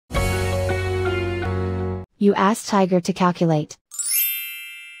You ask Tiger to calculate.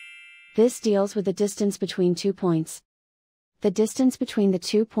 This deals with the distance between 2 points. The distance between the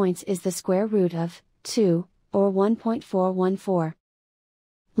 2 points is the square root of 2, or 1.414.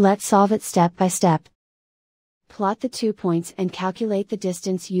 Let's solve it step by step. Plot the 2 points and calculate the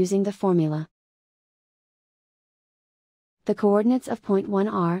distance using the formula. The coordinates of point 1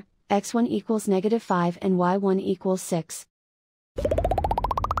 are, x1 equals -5 and y1 equals 6.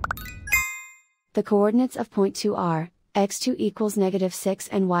 The coordinates of point 2 are, x2 equals -6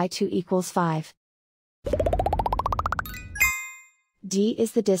 and y2 equals 5. D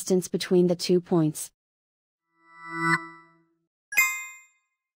is the distance between the 2 points.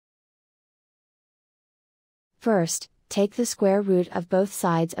 First, take the square root of both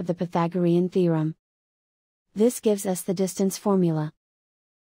sides of the Pythagorean theorem. This gives us the distance formula.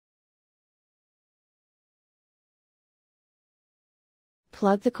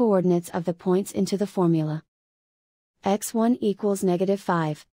 Plug the coordinates of the points into the formula. x1 equals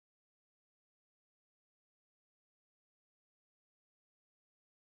 -5.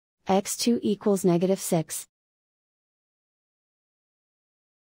 x2 equals -6.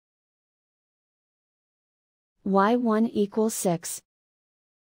 y1 equals 6.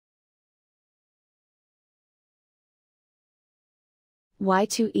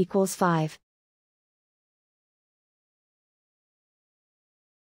 y2 equals 5.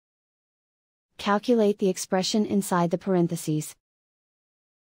 Calculate the expression inside the parentheses.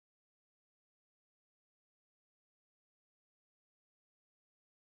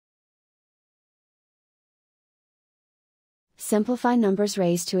 Simplify numbers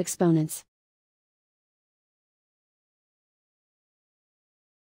raised to exponents.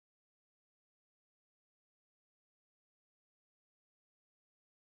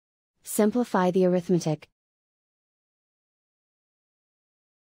 Simplify the arithmetic.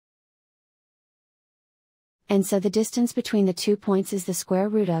 And so the distance between the 2 points is the square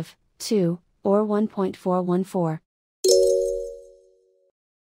root of 2, or 1.414.